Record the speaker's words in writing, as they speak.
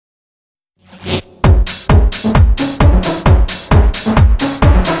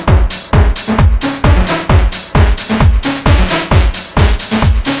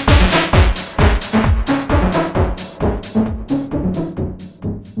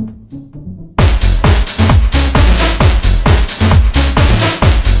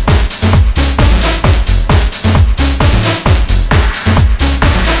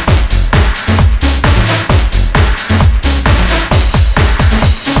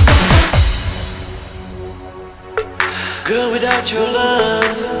Girl, without your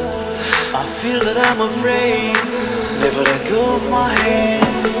love, I feel that I'm afraid. Never let go of my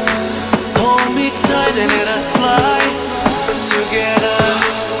hand. Hold me tight and let us fly together.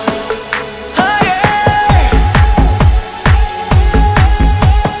 Oh, yeah.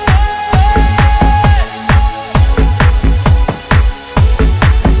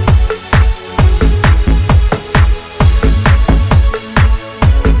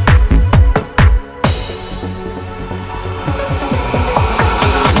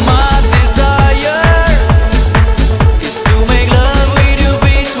 My desire is to make love with you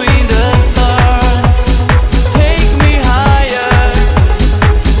between the stars. Take me higher,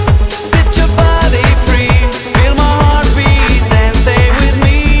 set your body free, feel my heartbeat and stay with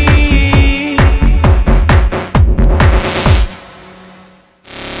me.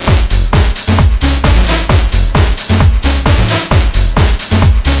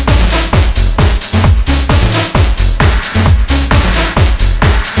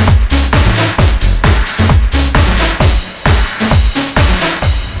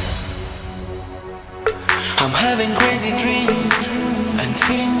 I'm having crazy dreams and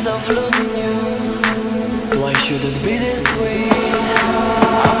feelings of losing you. Why should it be this way?